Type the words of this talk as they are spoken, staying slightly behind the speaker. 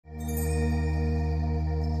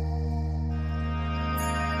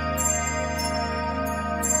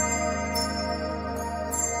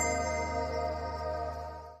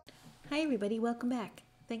everybody, welcome back.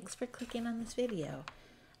 Thanks for clicking on this video.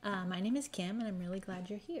 My name is Kim and I'm really glad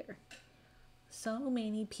you're here. So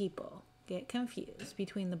many people get confused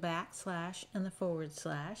between the backslash and the forward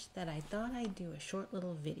slash that I thought I'd do a short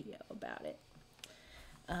little video about it.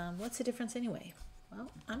 What's the difference anyway? Well,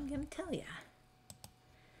 I'm going to tell you.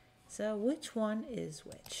 So which one is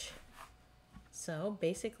which? So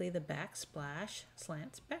basically the backsplash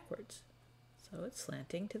slants backwards. So it's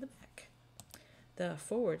slanting to the back. The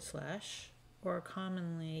forward slash, or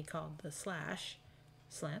commonly called the slash,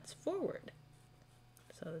 slants forward.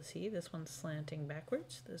 So see, this one's slanting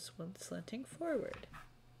backwards, this one's slanting forward.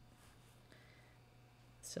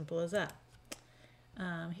 Simple as that.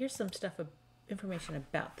 Here's some information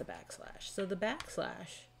about the backslash. So the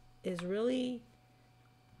backslash is really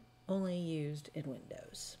only used in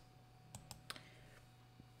Windows.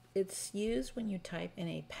 It's used when you type in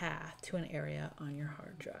a path to an area on your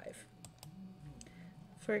hard drive.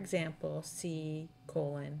 For example,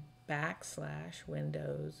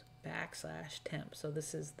 C:\Windows\temp. So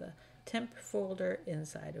this is the temp folder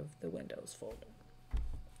inside of the Windows folder.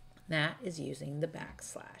 That is using the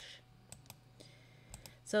backslash.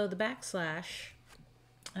 So the backslash,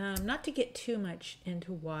 not to get too much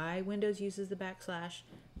into why Windows uses the backslash,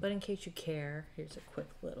 but in case you care, here's a quick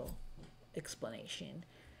little explanation.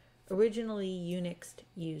 Originally, Unix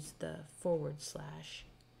used the forward slash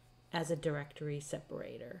as a directory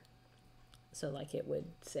separator. So like it would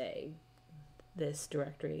say this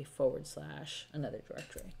directory / another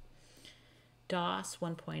directory. DOS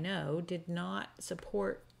 1.0 did not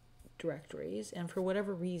support directories, and for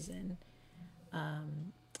whatever reason,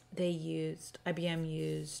 IBM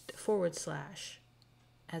used forward slash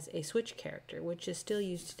as a switch character, which is still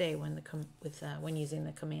used today when using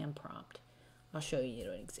the command prompt. I'll show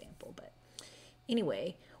you an example, but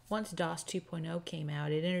anyway, once DOS 2.0 came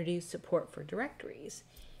out, it introduced support for directories,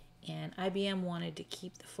 and IBM wanted to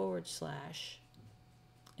keep the forward slash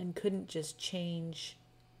and couldn't just change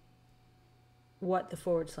what the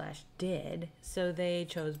forward slash did, so they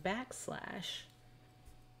chose backslash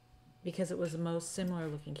because it was the most similar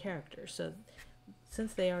looking character. So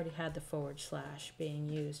since they already had the forward slash being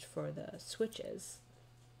used for the switches,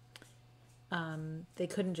 they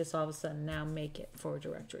couldn't just all of a sudden now make it for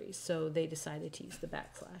directories, so they decided to use the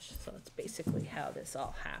backslash. So that's basically how this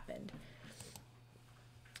all happened.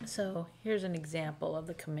 So here's an example of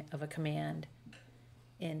a command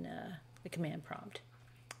in the command prompt.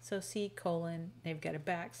 So C:, they've got a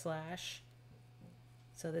backslash.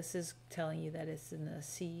 So this is telling you that it's in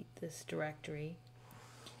this directory,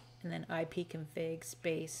 and then ipconfig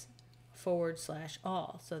space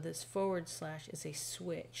 /all. So this forward slash is a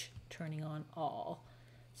switch turning on all.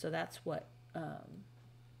 So that's what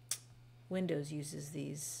Windows uses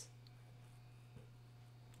these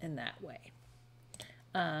in that way.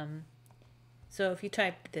 So if you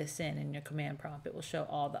type this in your command prompt, it will show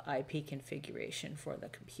all the IP configuration for the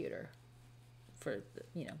computer,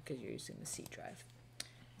 because you're using the C drive.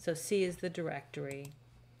 So C is the directory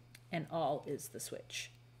and all is the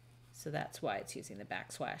switch. So that's why it's using the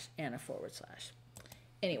backslash and a forward slash.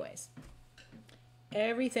 Anyways,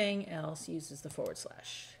 everything else uses the forward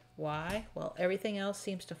slash. Why? Well, everything else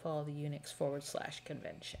seems to follow the Unix forward slash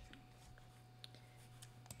convention.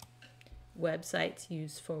 Websites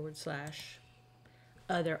use forward slash.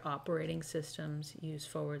 Other operating systems use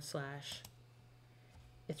forward slash.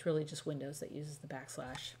 It's really just Windows that uses the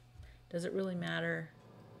backslash. Does it really matter?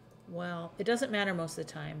 Well, it doesn't matter most of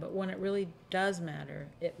the time, but when it really does matter,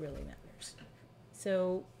 it really matters.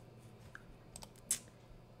 So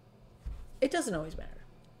it doesn't always matter,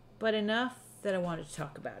 but enough that I wanted to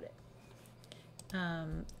talk about it.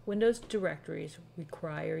 Windows directories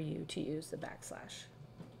require you to use the backslash.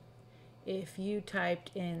 If you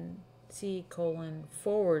typed in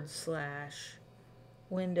C:/Windows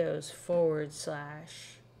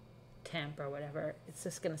 /temp or whatever, it's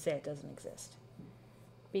just going to say it doesn't exist.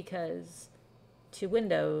 Because to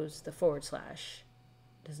Windows, the forward slash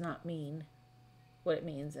does not mean what it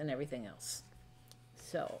means in everything else.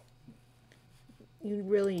 So you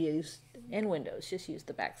really in Windows, just use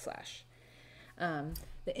the backslash.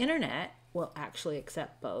 The internet will actually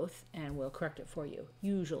accept both and will correct it for you,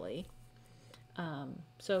 usually.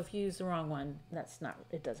 So if you use the wrong one,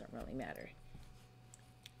 it doesn't really matter.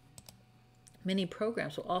 Many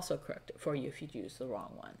programs will also correct it for you if you use the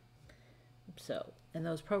wrong one. So in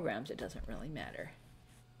those programs, it doesn't really matter.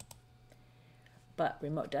 But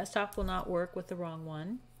remote desktop will not work with the wrong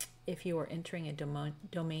one. If you are entering a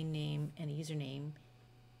domain name and username,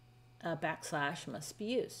 a backslash must be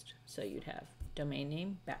used. So you'd have domain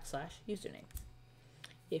name /username.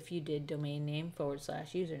 if you did domain name /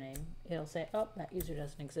 username, it'll say, oh, that user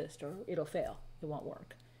doesn't exist, or it'll fail. It won't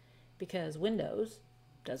work. Because Windows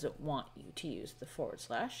doesn't want you to use the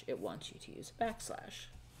 /, it wants you to use a backslash.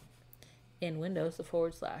 In Windows, the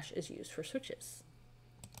 / is used for switches.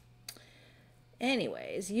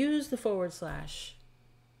 Anyways, use the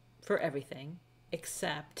 / for everything,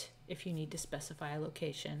 except if you need to specify a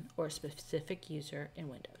location or a specific user in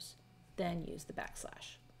Windows. Then use the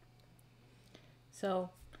backslash. So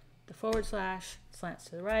the / slants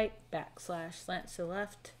to the right, backslash slants to the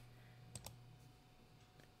left.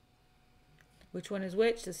 Which one is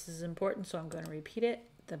which? This is important, so I'm going to repeat it.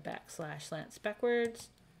 The backslash slants backwards.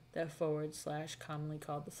 The /, commonly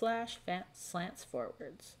called the slash, slants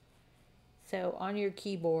forwards. So on your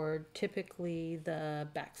keyboard, typically the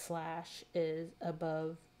backslash is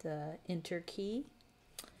above the enter key,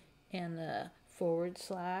 and the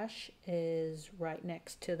 / is right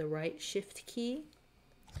next to the right shift key.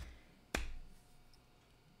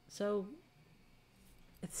 So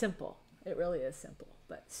it's simple. It really is simple,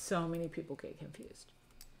 but so many people get confused.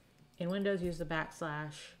 In Windows, use the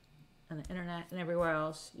backslash. On the internet and everywhere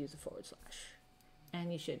else, use the /,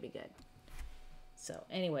 and you should be good. So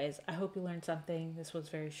anyways, I hope you learned something. This was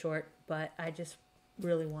very short, but I just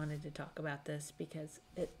really wanted to talk about this because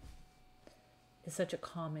it is such a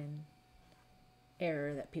common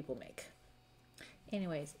error that people make.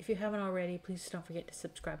 Anyways, if you haven't already, please don't forget to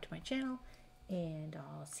subscribe to my channel, and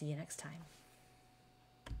I'll see you next time.